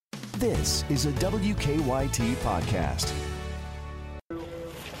This is a WKYT podcast.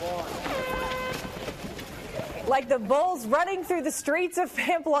 Like the Bulls running through the streets of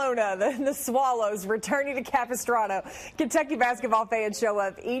Pamplona, the Swallows returning to Capistrano. Kentucky basketball fans show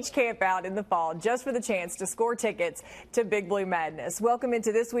up each camp out in the fall just for the chance to score tickets to Big Blue Madness. Welcome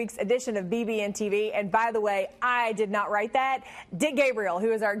into this week's edition of BBN TV. And by the way, I did not write that. Dick Gabriel,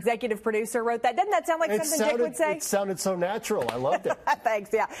 who is our executive producer, wrote that. Doesn't that sound like something Dick would say? It sounded so natural. I loved it.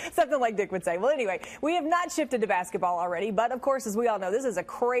 Thanks. Yeah, something like Dick would say. Well, anyway, we have not shifted to basketball already. But, of course, as we all know, this is a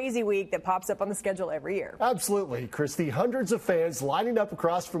crazy week that pops up on the schedule every year. Absolutely. Christy, hundreds of fans lining up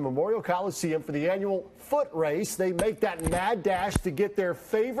across from Memorial Coliseum for the annual foot race. They make that mad dash to get their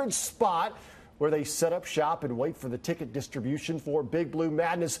favorite spot where they set up shop and wait for the ticket distribution for Big Blue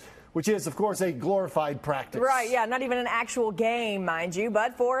Madness, which is, of course, a glorified practice. Right, yeah, not even an actual game, mind you,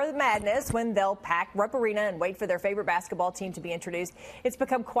 but for Madness, when they'll pack Rupp Arena and wait for their favorite basketball team to be introduced, it's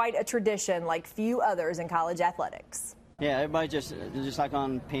become quite a tradition like few others in college athletics. Yeah, everybody just like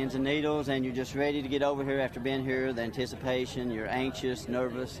on pins and needles, and you're just ready to get over here after being here. The anticipation, you're anxious,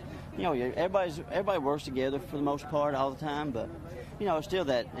 nervous. You know, everybody works together for the most part all the time, but you know, still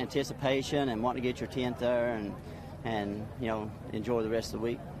that anticipation and wanting to get your 10th there and you know, enjoy the rest of the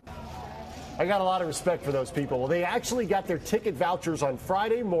week. I got a lot of respect for those people. Well, they actually got their ticket vouchers on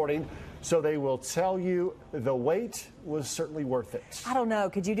Friday morning, so they will tell you the wait was certainly worth it. I don't know.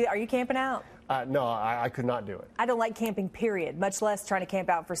 Are you camping out? No, I could not do it. I don't like camping, period, much less trying to camp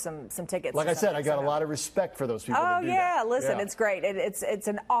out for some tickets. Like I said, I got a lot of respect for those people. Oh, yeah. Listen, yeah. It's great. It's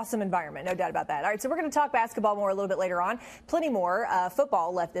an awesome environment, no doubt about that. All right, so we're going to talk basketball more a little bit later on. Plenty more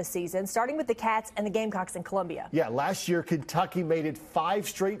football left this season, starting with the Cats and the Gamecocks in Columbia. Yeah, last year, Kentucky made it 5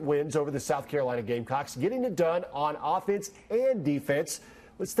 straight wins over the South Carolina Gamecocks, getting it done on offense and defense.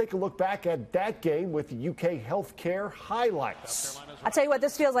 Let's take a look back at that game with UK Healthcare highlights. I'll tell you what,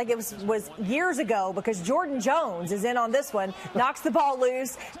 this feels like it was years ago because Jordan Jones is in on this one, knocks the ball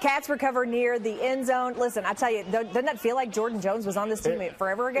loose. Cats recover near the end zone. Listen, I tell you, doesn't that feel like Jordan Jones was on this team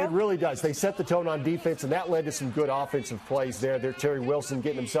forever ago? It really does. They set the tone on defense, and that led to some good offensive plays there. There's Terry Wilson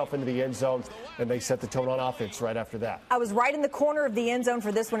getting himself into the end zone, and they set the tone on offense right after that. I was right in the corner of the end zone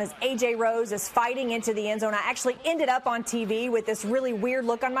for this one as A.J. Rose is fighting into the end zone. I actually ended up on TV with this really weird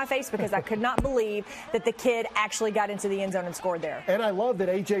look on my face because I could not believe that the kid actually got into the end zone and scored there. And I love that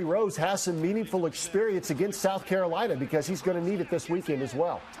A.J. Rose has some meaningful experience against South Carolina because he's going to need it this weekend as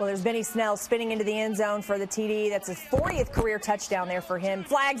well. Well, there's Benny Snell spinning into the end zone for the TD. That's his 40th career touchdown there for him.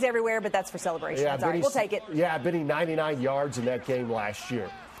 Flags everywhere, but that's for celebration. Yeah, all right, we'll take it. Yeah, Benny 99 yards in that game last year.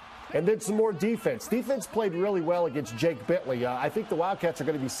 And then some more defense. Defense played really well against Jake Bentley. I think the Wildcats are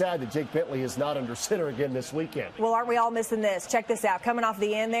going to be sad that Jake Bentley is not under center again this weekend. Well, aren't we all missing this? Check this out. Coming off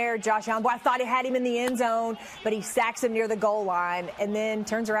the end there, Josh Allen, boy, I thought he had him in the end zone, but he sacks him near the goal line and then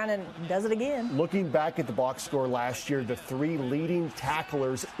turns around and does it again. Looking back at the box score last year, the 3 leading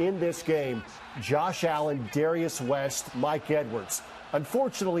tacklers in this game, Josh Allen, Darius West, Mike Edwards.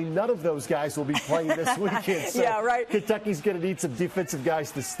 Unfortunately, none of those guys will be playing this weekend. So yeah, right. Kentucky's going to need some defensive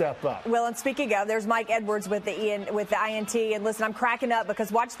guys to step up. Well, and speaking of, there's Mike Edwards with the INT. And listen, I'm cracking up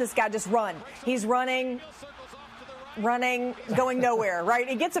because watch this guy just run. He's running, going nowhere, right?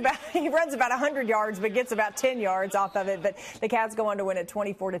 He runs about 100 yards, but gets about 10 yards off of it. But the Cats go on to win it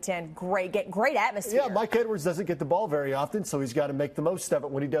 24-10. Great atmosphere. Yeah, Mike Edwards doesn't get the ball very often, so he's got to make the most of it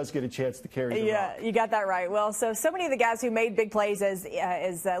when he does get a chance to carry the rock. Yeah, you got that right. Well, so many of the guys who made big plays, as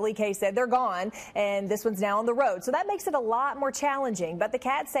Lee Kay said, they're gone, and this one's now on the road. So that makes it a lot more challenging. But the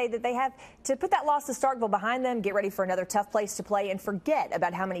Cats say that they have to put that loss to Starkville behind them, get ready for another tough place to play, and forget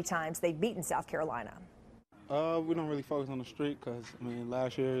about how many times they've beaten South Carolina. We don't really focus on the streak because, I mean,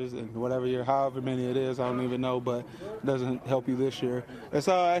 last year's and whatever year, however many it is, I don't even know, but it doesn't help you this year. It's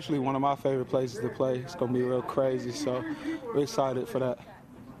actually one of my favorite places to play. It's going to be real crazy, so we're excited for that.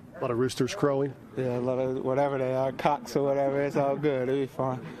 A lot of roosters crowing? Yeah, a lot of whatever they are, cocks or whatever, it's all good. It'll be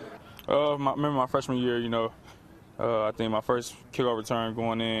fun. Remember my freshman year, you know, I think my first kickoff return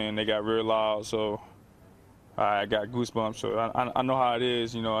going in, they got real loud, so I got goosebumps. So I know how it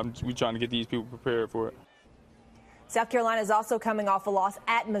is, you know, we trying to get these people prepared for it. South Carolina is also coming off a loss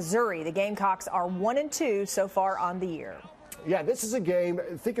at Missouri. The Gamecocks are 1-2 so far on the year. Yeah, this is a game.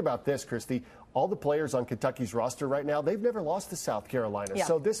 Think about this, Christy. All the players on Kentucky's roster right now, they've never lost to South Carolina. Yeah.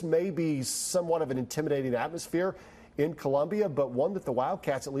 So this may be somewhat of an intimidating atmosphere in Columbia, but one that the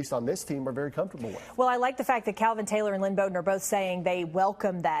Wildcats, at least on this team, are very comfortable with. Well, I like the fact that Calvin Taylor and Lynn Bowden are both saying they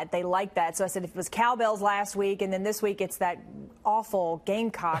welcome that. They like that. So I said if it was cowbells last week and then this week it's that awful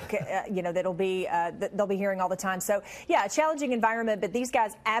Gamecock, that'll be that they'll be hearing all the time. So, yeah, a challenging environment, but these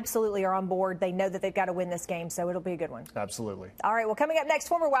guys absolutely are on board. They know that they've got to win this game, so it'll be a good one. Absolutely. All right, well, coming up next,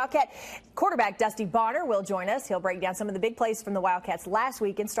 former Wildcat quarterback Dusty Bonner will join us. He'll break down some of the big plays from the Wildcats last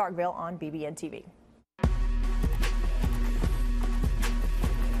week in Starkville on BBN TV.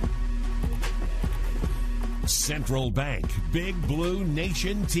 Central Bank Big Blue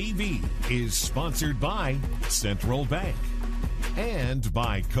Nation TV is sponsored by Central Bank and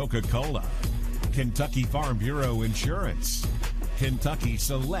by Coca-Cola, Kentucky Farm Bureau Insurance, Kentucky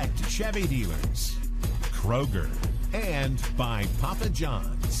Select Chevy Dealers, Kroger, and by Papa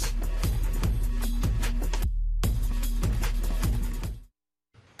John's.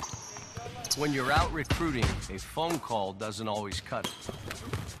 When you're out recruiting, a phone call doesn't always cut it.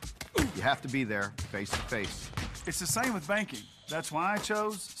 You have to be there, face to face. It's the same with banking. That's why I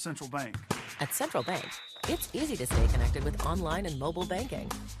chose Central Bank. At Central Bank, it's easy to stay connected with online and mobile banking.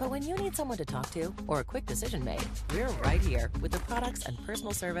 But when you need someone to talk to or a quick decision made, we're right here with the products and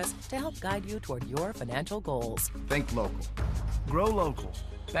personal service to help guide you toward your financial goals. Think local. Grow local.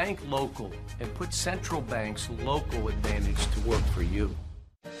 Bank local and put Central Bank's local advantage to work for you.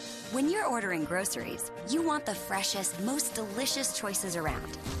 When you're ordering groceries, you want the freshest, most delicious choices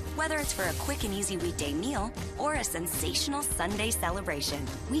around. Whether it's for a quick and easy weekday meal or a sensational Sunday celebration,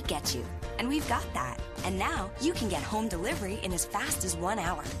 we get you. And we've got that. And now you can get home delivery in as fast as 1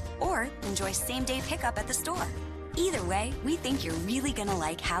 hour or enjoy same-day pickup at the store. Either way, we think you're really gonna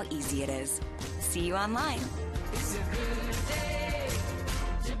like how easy it is. See you online. It's a good day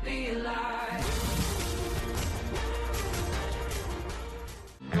to be alive.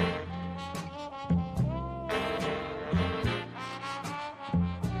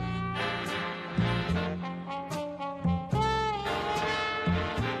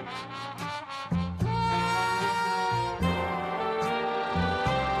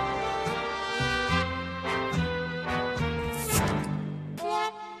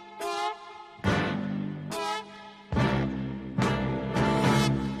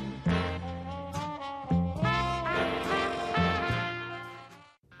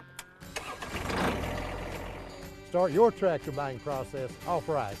 Start your tractor buying process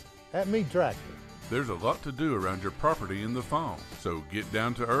off-right at Mead Tractor. There's a lot to do around your property in the fall, so get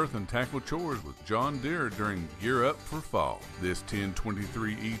down to earth and tackle chores with John Deere during Gear Up for Fall. This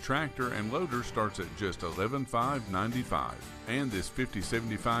 1023E tractor and loader starts at just $11,595, and this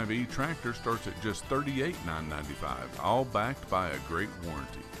 5075E tractor starts at just $38,995, all backed by a great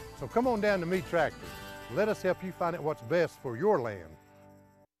warranty. So come on down to Mead Tractor. Let us help you find out what's best for your land.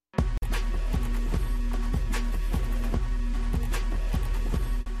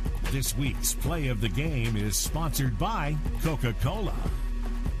 This week's play of the game is sponsored by Coca-Cola.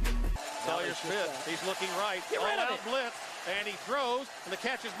 Sawyer Smith, he's looking right. All-out blitz, and he throws, and the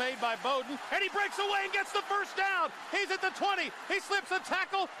catch is made by Bowden, and he breaks away and gets the first down. He's at the 20. He slips a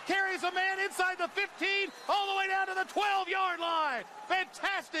tackle, carries a man inside the 15, all the way down to the 12-yard line.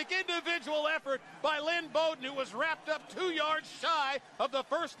 Fantastic individual effort by Lynn Bowden, who was wrapped up 2 yards shy of the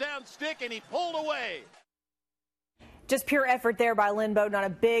first down stick, and he pulled away. Just pure effort there by Lynn Bowden on a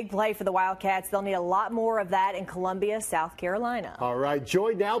big play for the Wildcats. They'll need a lot more of that in Columbia, South Carolina. All right,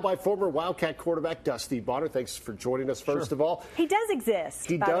 joined now by former Wildcat quarterback Dusty Bonner. Thanks for joining us, first of all. He does exist,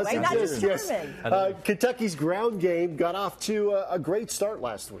 He does by the way, exist, not just yes. Kentucky's ground game got off to a great start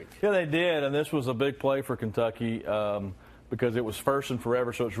last week. Yeah, they did, and this was a big play for Kentucky because it was first and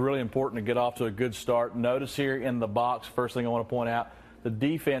forever, so it's really important to get off to a good start. Notice here in the box, first thing I want to point out, the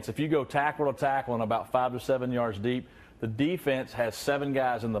defense, if you go tackle to tackle and about 5 to 7 yards deep, the defense has 7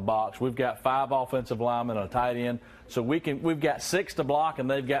 guys in the box. We've got 5 offensive linemen and a tight end. So we've got 6 to block, and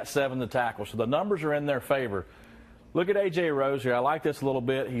they've got 7 to tackle. So the numbers are in their favor. Look at A.J. Rose here. I like this a little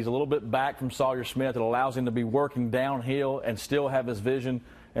bit. He's a little bit back from Sawyer Smith. It allows him to be working downhill and still have his vision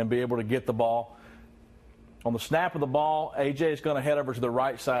and be able to get the ball. On the snap of the ball, A.J. is going to head over to the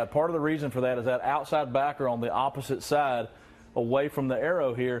right side. Part of the reason for that is that outside backer on the opposite side away from the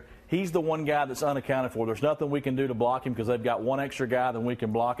arrow here, he's the one guy that's unaccounted for. There's nothing we can do to block him because they've got one extra guy than we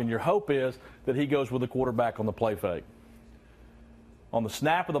can block, and your hope is that he goes with the quarterback on the play fake. On the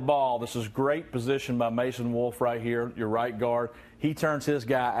snap of the ball, this is great position by Mason Wolf right here, your right guard. He turns his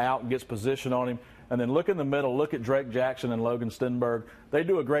guy out and gets position on him. And then look in the middle, look at Drake Jackson and Logan Stenberg. They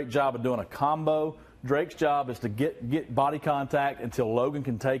do a great job of doing a combo. Drake's job is to get body contact until Logan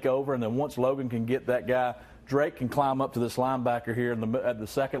can take over, and then once Logan can get that guy, Drake can climb up to this linebacker here at the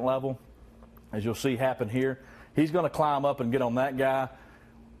second level, as you'll see happen here. He's going to climb up and get on that guy.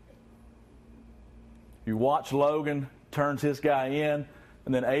 You watch Logan turns his guy in,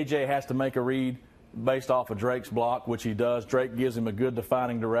 and then A.J. has to make a read based off of Drake's block, which he does. Drake gives him a good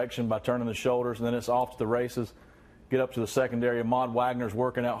defining direction by turning the shoulders, and then it's off to the races. Get up to the secondary. Ahmad Wagner's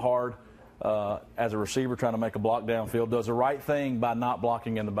working out hard as a receiver, trying to make a block downfield. Does the right thing by not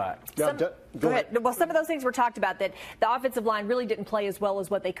blocking in the back. Go ahead. Well, some of those things were talked about, that the offensive line really didn't play as well as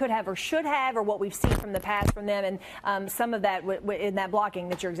what they could have or should have, or what we've seen from the past from them, and some of that in that blocking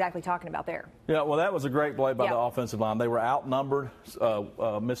that you're exactly talking about there. Yeah, well, that was a great play by the offensive line. They were outnumbered.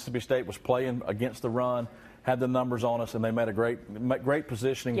 Mississippi State was playing against the run, had the numbers on us, and they made a great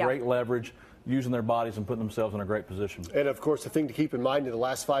positioning, great leverage, using their bodies and putting themselves in a great position. And, of course, the thing to keep in mind in the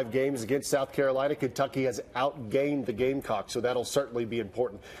last 5 games against South Carolina, Kentucky has outgained the Gamecocks, so that'll certainly be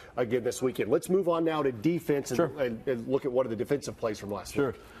important again this weekend. Let's move on now to defense and look at one of the defensive plays from last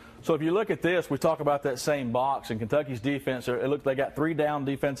week. So if you look at this, we talk about that same box, and Kentucky's defense, they got 3 down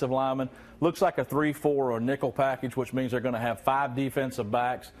defensive linemen. Looks like a 3-4 or nickel package, which means they're going to have 5 defensive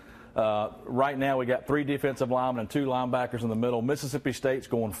backs. Right now we got 3 defensive linemen and 2 linebackers in the middle. Mississippi State's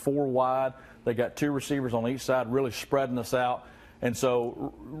going 4 wide. They got 2 receivers on each side, really spreading us out. And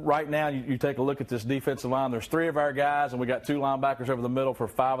so right now you take a look at this defensive line. There's 3 of our guys, and we got 2 linebackers over the middle for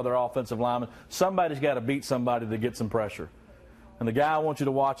 5 of their offensive linemen. Somebody's got to beat somebody to get some pressure. And the guy I want you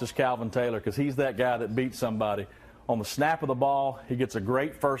to watch is Calvin Taylor, because he's that guy that beats somebody. On the snap of the ball, he gets a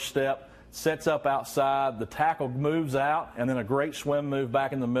great first step, sets up outside, the tackle moves out, and then a great swim move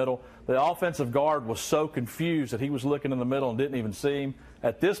back in the middle. The offensive guard was so confused that he was looking in the middle and didn't even see him.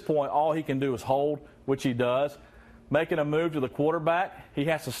 At this point, all he can do is hold, which he does. Making a move to the quarterback, he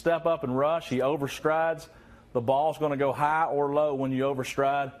has to step up and rush. He overstrides. The ball's going to go high or low when you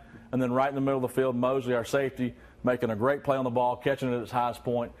overstride. And then right in the middle of the field, Mosley, our safety, making a great play on the ball, catching it at its highest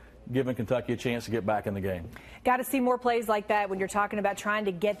point, giving Kentucky a chance to get back in the game. Got to see more plays like that when you're talking about trying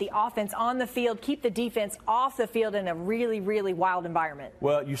to get the offense on the field, keep the defense off the field in a really, really wild environment.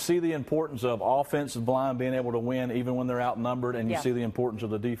 Well, you see the importance of offensive line being able to win even when they're outnumbered, and you see the importance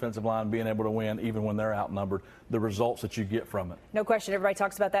of the defensive line being able to win even when they're outnumbered, the results that you get from it. No question. Everybody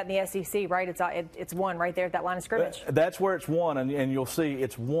talks about that in the SEC, right? It's won right there at that line of scrimmage. That's where it's won, and you'll see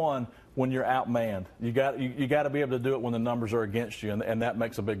it's won when you're outmanned. You got to be able to do it when the numbers are against you, and that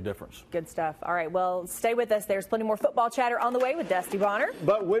makes a big difference. Good stuff. All right, well, stay with us. There's plenty more football chatter on the way with Dusty Bonner.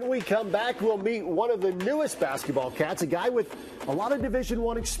 But when we come back, we'll meet one of the newest basketball cats, a guy with a lot of Division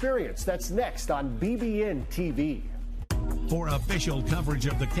I experience. That's next on BBN TV. For official coverage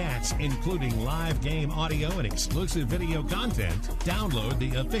of the Cats, including live game audio and exclusive video content, download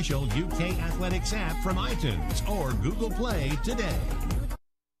the official UK Athletics app from iTunes or Google Play today.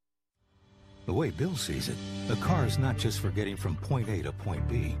 The way Bill sees it, a car is not just for getting from point A to point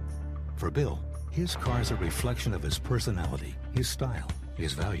B. For Bill, his car is a reflection of his personality, his style,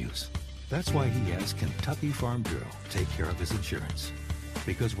 his values. That's why he has Kentucky Farm Bureau take care of his insurance.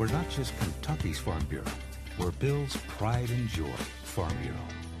 Because we're not just Kentucky's Farm Bureau, we're Bill's pride and joy Farm Bureau.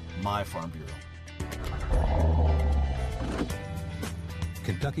 My Farm Bureau.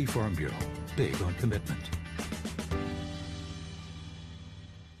 Kentucky Farm Bureau, big on commitment.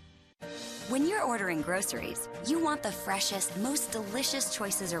 When you're ordering groceries, you want the freshest, most delicious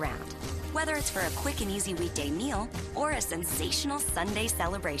choices around. Whether it's for a quick and easy weekday meal or a sensational Sunday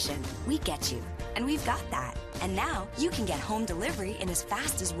celebration, we get you. And we've got that. And now you can get home delivery in as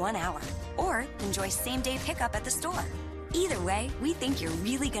fast as 1 hour or enjoy same-day pickup at the store. Either way, we think you're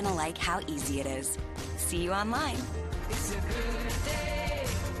really gonna like how easy it is. See you online. It's a good day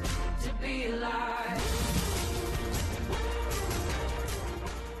to be alive.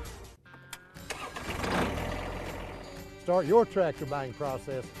 Start your tractor buying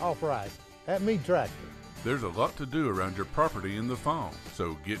process off right at Mead Tractor. There's a lot to do around your property in the fall,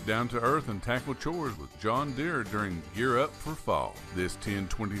 so get down to earth and tackle chores with John Deere during Gear Up for Fall. This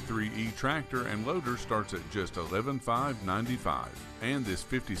 1023E tractor and loader starts at just $11,595, and this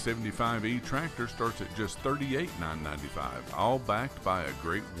 5075E tractor starts at just $38,995, all backed by a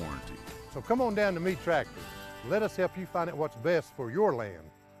great warranty. So come on down to Mead Tractor. Let us help you find out what's best for your land.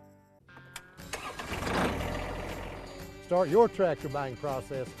 Start your tractor buying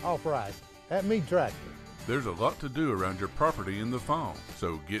process off right at Mead Tractor. There's a lot to do around your property in the fall,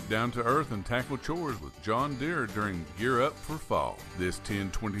 so get down to earth and tackle chores with John Deere during Gear Up for Fall. This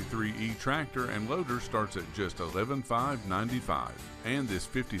 1023E tractor and loader starts at just $11,595, and this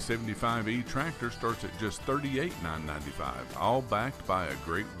 5075E tractor starts at just $38,995, all backed by a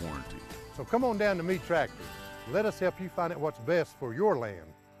great warranty. So come on down to Mead Tractor. Let us help you find out what's best for your land.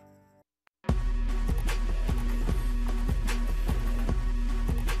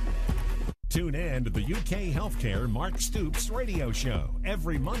 Tune in to the UK Healthcare Mark Stoops radio show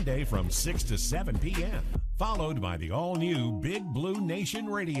every Monday from 6 to 7 p.m. followed by the all-new Big Blue Nation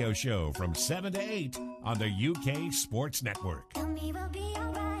radio show from 7 to 8 on the UK Sports Network.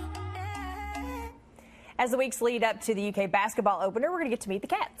 As the weeks lead up to the UK basketball opener, we're going to get to meet the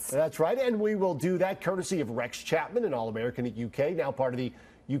Cats. That's right, and we will do that courtesy of Rex Chapman, an All-American at UK, now part of the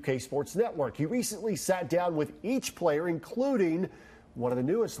UK Sports Network. He recently sat down with each player, including one of the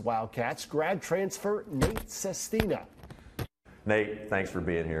newest Wildcats, grad transfer Nate Sestina. Nate, thanks for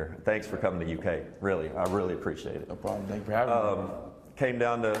being here. Thanks for coming to UK. Really, I really appreciate it. No problem. Thank you for having me. Came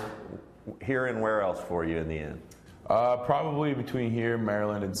down to here and where else for you in the end? Probably between here,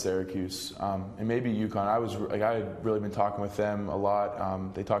 Maryland, and Syracuse, and maybe UConn. I had really been talking with them a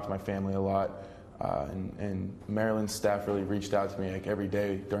lot. They talked to my family a lot, and Maryland's staff really reached out to me like every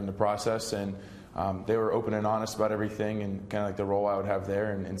day during the process, and they were open and honest about everything and kind of like the role I would have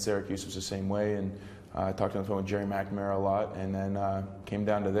there. And Syracuse was the same way. And I talked on the phone with Jerry McNamara a lot, and then came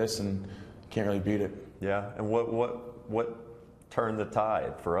down to this, and can't really beat it. Yeah, and what turned the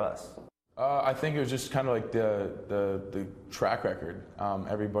tide for us? I think it was just kind of like the track record.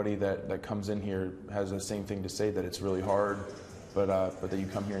 Everybody that comes in here has the same thing to say, that it's really hard, but that you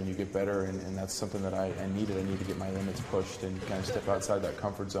come here and you get better, and that's something that I needed. I need to get my limits pushed and kind of step outside that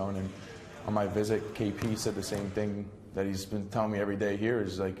comfort zone. And on my visit, KP said the same thing that he's been telling me every day here,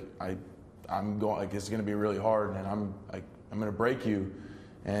 is like I'm going, like, it's going to be really hard, and I'm going to break you.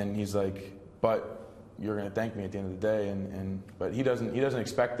 And he's like, but you're going to thank me at the end of the day. But he doesn't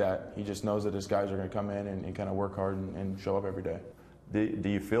expect that. He just knows that his guys are going to come in and kind of work hard and show up every day. Do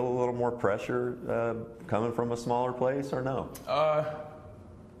you feel a little more pressure coming from a smaller place, or no? I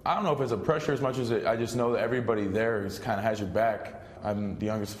don't know if it's a pressure as much as I just know that everybody there kind of has your back. I'm the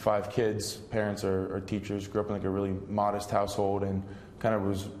youngest of 5 kids. Parents are teachers. Grew up in like a really modest household, and kind of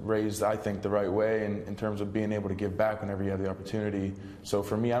was raised, I think, the right way in terms of being able to give back whenever you have the opportunity. So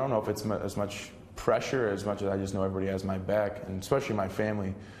for me, I don't know if it's as much pressure as much as I just know everybody has my back, and especially my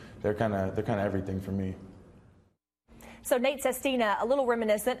family. They're kind of everything for me. So Nate Sestina, a little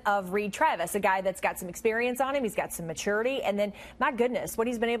reminiscent of Reed Travis, a guy that's got some experience on him. He's got some maturity. And then, my goodness, what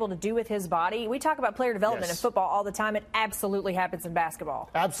he's been able to do with his body. We talk about player development in football all the time. It absolutely happens in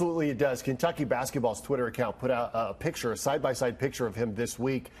basketball. Absolutely it does. Kentucky Basketball's Twitter account put out a picture, a side-by-side picture of him this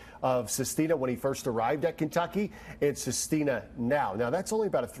week of Sestina when he first arrived at Kentucky and Sestina now. Now, that's only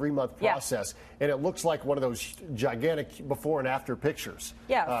about a 3-month process, and it looks like one of those gigantic before and after pictures.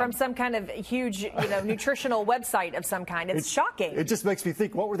 Yeah, from some kind of huge, nutritional website of some kind. It's shocking. It just makes me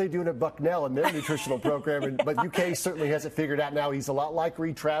think, what were they doing at Bucknell in their nutritional program? But UK certainly has it figured out now. He's a lot like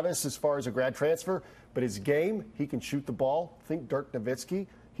Reed Travis as far as a grad transfer, but his game, he can shoot the ball. Think Dirk Nowitzki.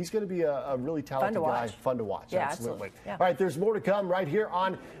 He's going to be a really talented guy. Fun to watch. Yeah, absolutely. Yeah. All right, there's more to come right here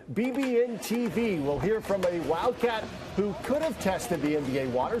on BBN TV. We'll hear from a Wildcat who could have tested the NBA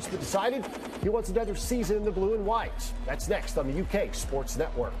waters, but decided he wants another season in the blue and white. That's next on the UK Sports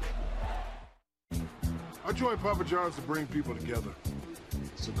Network. I joined Papa John's to bring people together.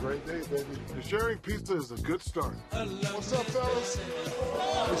 It's a great day, baby. And sharing pizza is a good start. What's up, fellas?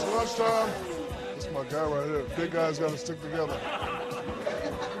 It's lunchtime. This is my guy right here. Big guys got to stick together.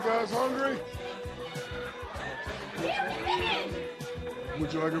 You guys hungry?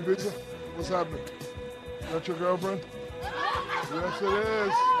 Would you like a pizza? What's happening? Is that your girlfriend? Yes, it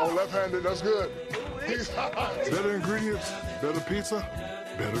is. Oh, left-handed. That's good. Better ingredients, better pizza,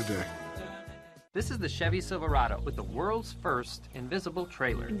 better day. This is the Chevy Silverado with the world's first invisible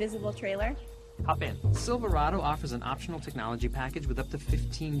trailer. Invisible trailer? Hop in. Silverado offers an optional technology package with up to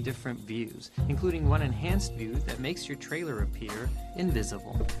 15 different views, including one enhanced view that makes your trailer appear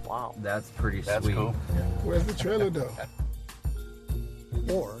invisible. Wow. That's pretty sweet. Cool. Where's the trailer though?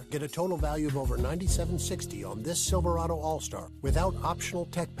 Or get a total value of over $97.60 on this Silverado All-Star without optional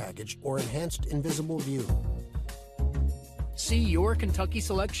tech package or enhanced invisible view. See your Kentucky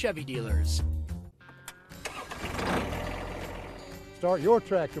Select Chevy dealers. Start your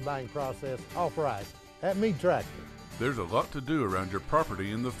tractor buying process off right at Mead Tractor. There's a lot to do around your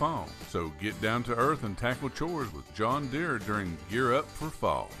property in the fall, so get down to earth and tackle chores with John Deere during Gear Up for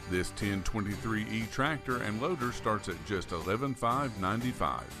Fall. This 1023E tractor and loader starts at just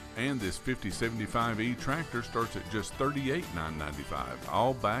 $11,595, and this 5075E tractor starts at just $38,995,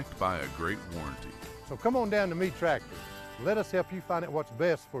 all backed by a great warranty. So come on down to Mead Tractor. Let us help you find out what's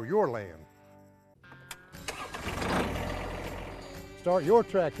best for your land. Start your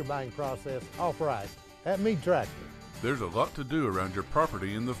tractor buying process off right at Mead Tractor. There's a lot to do around your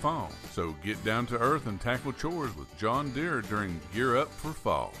property in the fall, so get down to earth and tackle chores with John Deere during Gear Up for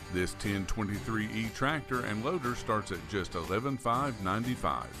Fall. This 1023E tractor and loader starts at just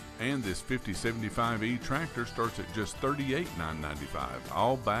 $11,595, and this 5075E tractor starts at just $38,995,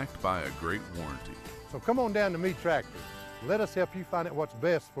 all backed by a great warranty. So come on down to Meat Tractor. Let us help you find out what's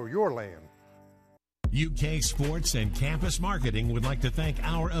best for your land. UK Sports and Campus Marketing would like to thank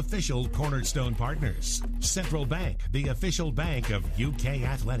our official Cornerstone partners, Central Bank, the official bank of UK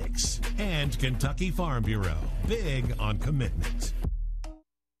Athletics, and Kentucky Farm Bureau, big on commitment.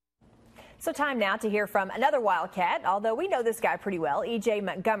 So time now to hear from another Wildcat. Although we know this guy pretty well, E.J.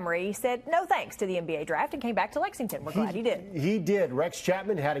 Montgomery said no thanks to the NBA draft and came back to Lexington. We're glad he did. He did. Rex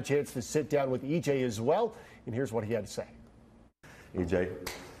Chapman had a chance to sit down with E.J. as well, and here's what he had to say. E.J.,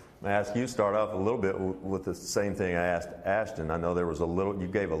 I ask you to start off a little bit with the same thing I asked Ashton. I know there was you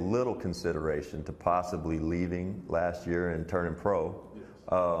gave a little consideration to possibly leaving last year and turning pro.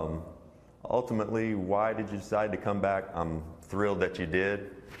 Ultimately, why did you decide to come back? I'm thrilled that you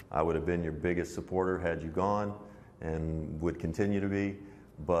did. I would have been your biggest supporter had you gone and would continue to be.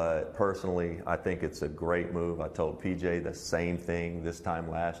 But personally, I think it's a great move. I told PJ the same thing this time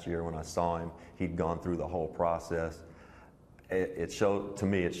last year when I saw him. He'd gone through the whole process. To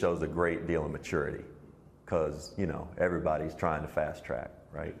me, it shows a great deal of maturity because, you know, everybody's trying to fast track,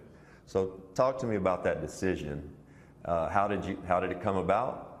 right? So talk to me about that decision. How did it come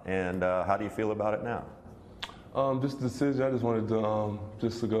about, and how do you feel about it now? This decision, I just wanted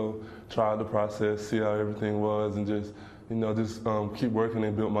to go try out the process, see how everything was, and just keep working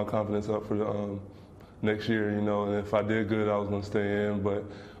and build my confidence up for the next year, you know. And if I did good, I was going to stay in, but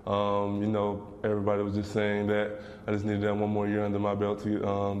everybody was just saying that I just needed that one more year under my belt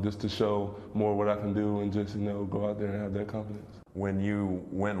to just to show more what I can do and just go out there and have that confidence. When you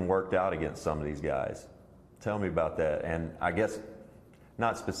went and worked out against some of these guys, tell me about that. And I guess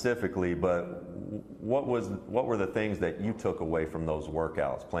not specifically, but what were the things that you took away from those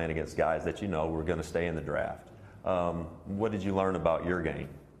workouts, playing against guys that were going to stay in the draft? What did you learn about your game?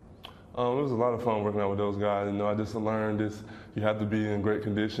 It was a lot of fun working out with those guys. I just learned this: you have to be in great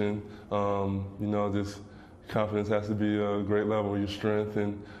condition. This confidence has to be a great level. Your strength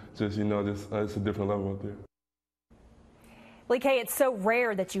and it's a different level up there. Lee K, it's so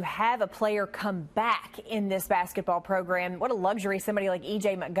rare that you have a player come back in this basketball program. What a luxury somebody like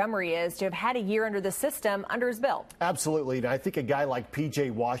E.J. Montgomery is to have had a year under the system under his belt. Absolutely. And I think a guy like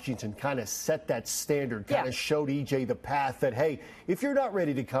P.J. Washington kind of set that standard, kind of showed E.J. the path that, hey, if you're not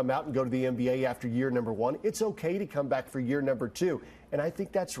ready to come out and go to the NBA after year number one, it's okay to come back for year number two. And I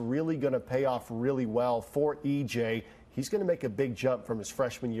think that's really going to pay off really well for E.J. He's going to make a big jump from his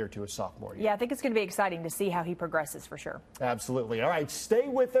freshman year to his sophomore year. Yeah, I think it's going to be exciting to see how he progresses for sure. Absolutely. All right, stay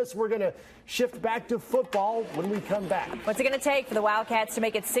with us. We're going to shift back to football when we come back. What's it going to take for the Wildcats to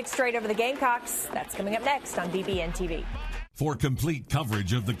make it 6 straight over the Gamecocks? That's coming up next on BBN TV. For complete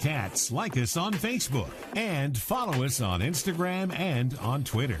coverage of the Cats, like us on Facebook and follow us on Instagram and on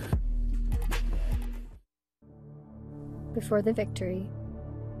Twitter. Before the victory,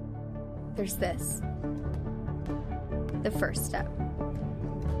 there's this. The first step.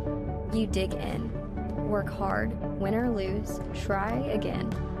 You dig in, work hard, win or lose, try again.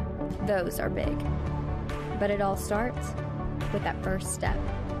 Those are big. But it all starts with that first step.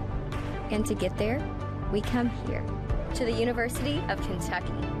 And to get there, we come here to the University of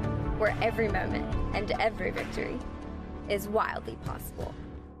Kentucky, where every moment and every victory is wildly possible.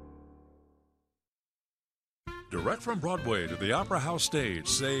 Direct from Broadway to the Opera House stage,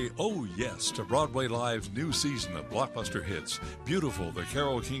 say oh yes to Broadway Live's new season of blockbuster hits. Beautiful, the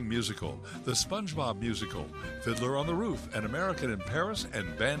Carole King musical, the SpongeBob musical, Fiddler on the Roof, An American in Paris,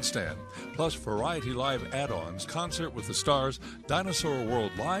 and Bandstand. Plus Variety Live add-ons, Concert with the Stars, Dinosaur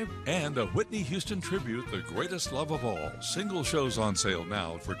World Live, and a Whitney Houston tribute, The Greatest Love of All. Single shows on sale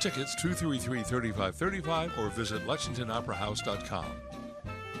now. For tickets, 233-3535 or visit LexingtonOperaHouse.com.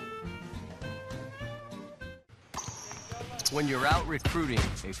 When you're out recruiting,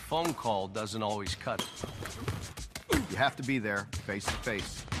 a phone call doesn't always cut it. You have to be there, face to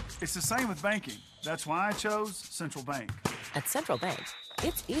face. It's the same with banking. That's why I chose Central Bank. At Central Bank,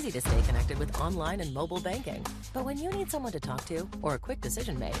 it's easy to stay connected with online and mobile banking. But when you need someone to talk to or a quick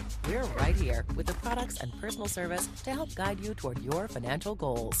decision made, we're right here with the products and personal service to help guide you toward your financial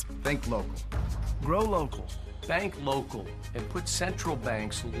goals. Think local. Grow local. Bank local. And put Central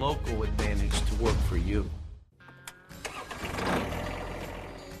Bank's local advantage to work for you.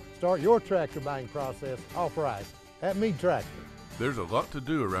 Start your tractor buying process off right at Mead Tractor. There's a lot to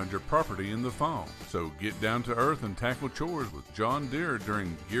do around your property in the fall, so get down to earth and tackle chores with John Deere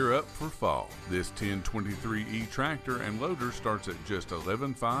during Gear Up for Fall. This 1023E tractor and loader starts at just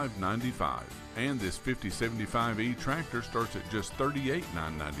 $11,595, and this 5075E tractor starts at just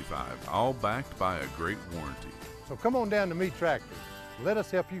 $38,995, all backed by a great warranty. So come on down to Mead Tractor. Let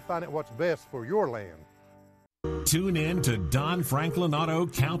us help you find out what's best for your land. Tune in to Don Franklin Auto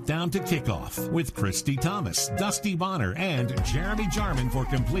Countdown to Kickoff with Christy Thomas, Dusty Bonner, and Jeremy Jarman for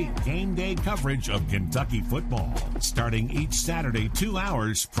complete game day coverage of Kentucky football, starting each Saturday 2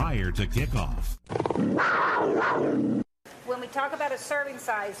 hours prior to kickoff. When we talk about a serving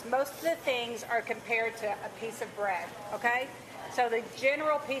size, most of the things are compared to a piece of bread, okay? So the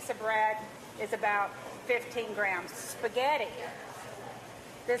general piece of bread is about 15 grams. Spaghetti.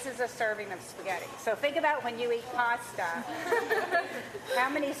 This is a serving of spaghetti. So think about when you eat pasta. How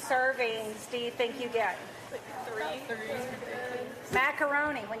many servings do you think you get? Like 3.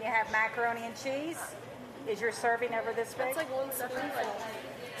 Macaroni, when you have macaroni and cheese, is your serving ever this big? That's like 1 spoonful.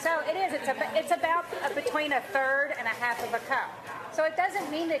 So it is. It's about between a third and a half of a cup. So it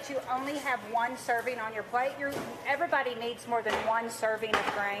doesn't mean that you only have one serving on your plate. Everybody needs more than one serving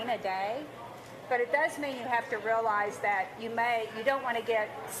of grain a day. But it does mean you have to realize that you don't want to get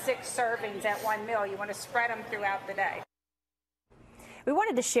 6 servings at one meal. You want to spread them throughout the day. We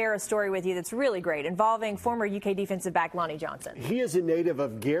wanted to share a story with you that's really great involving former UK defensive back Lonnie Johnson. He is a native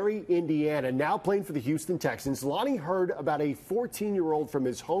of Gary, Indiana, now playing for the Houston Texans. Lonnie heard about a 14-year-old from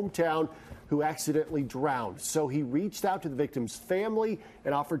his hometown who accidentally drowned. So he reached out to the victim's family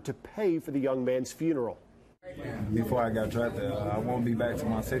and offered to pay for the young man's funeral. Before I got drafted, I won't be back to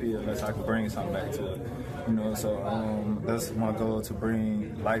my city unless I can bring something back to it. So that's my goal, to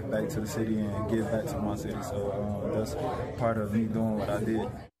bring life back to the city and give back to my city. So that's part of me doing what I did.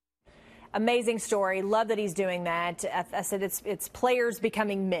 Amazing story. Love that he's doing that. I said it's players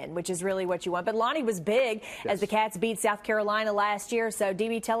becoming men, which is really what you want. But Lonnie was big as the Cats beat South Carolina last year. So,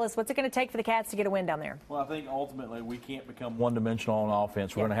 DB, tell us, what's it going to take for the Cats to get a win down there? Well, I think ultimately we can't become one-dimensional on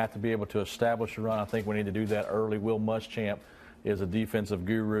offense. We're going to have to be able to establish a run. I think we need to do that early. Will Muschamp is a defensive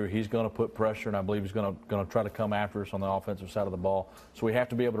guru. He's going to put pressure, and I believe he's going to try to come after us on the offensive side of the ball. So we have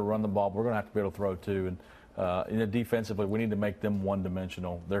to be able to run the ball, but we're going to have to be able to throw too. And defensively, we need to make them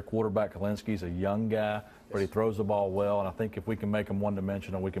one-dimensional. Their quarterback, Kalinsky's a young guy, but he throws the ball well, and I think if we can make him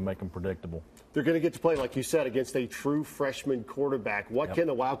one-dimensional, we can make him predictable. They're going to get to play, like you said, against a true freshman quarterback. What can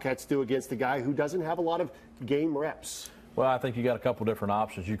the Wildcats do against a guy who doesn't have a lot of game reps? Well, I think you got a couple different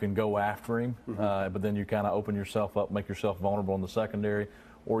options. You can go after him, but then you kind of open yourself up, make yourself vulnerable in the secondary,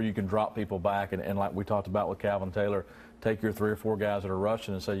 or you can drop people back, and like we talked about with Calvin Taylor, take your 3 or 4 guys that are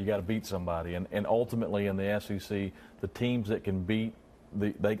rushing and say you got to beat somebody. And ultimately in the SEC, the teams that can beat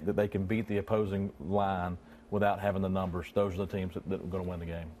they can beat the opposing line without having the numbers, those are the teams that are going to win the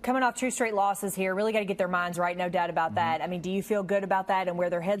game. Coming off 2 straight losses here, really got to get their minds right, no doubt about that. I mean, do you feel good about that and where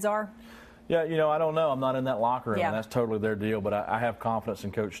their heads are? Yeah, I don't know. I'm not in that locker room, and that's totally their deal. But I have confidence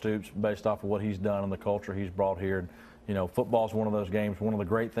in Coach Stoops based off of what he's done and the culture he's brought here. Football's one of those games. One of the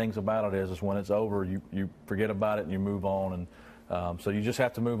great things about it is when it's over, you forget about it and you move on. And so you just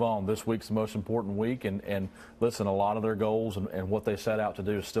have to move on. This week's the most important week. And listen, a lot of their goals and what they set out to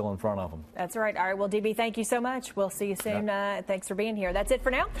do is still in front of them. That's right. All right. Well, DB, thank you so much. We'll see you soon. Thanks for being here. That's it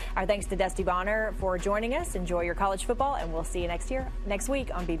for now. Our thanks to Dusty Bonner for joining us. Enjoy your college football, and we'll see you next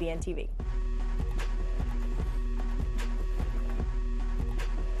week on BBN TV.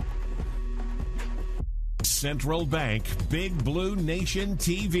 Central Bank Big Blue Nation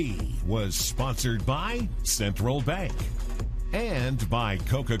TV was sponsored by Central Bank and by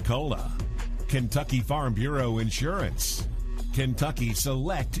Coca-Cola, Kentucky Farm Bureau Insurance, Kentucky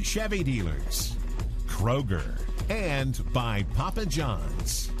Select Chevy Dealers, Kroger, and by Papa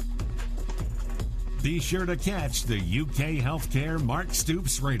John's. Be sure to catch the UK Healthcare Mark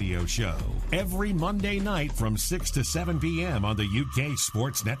Stoops radio show every Monday night from 6 to 7 p.m. on the UK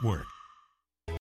Sports Network.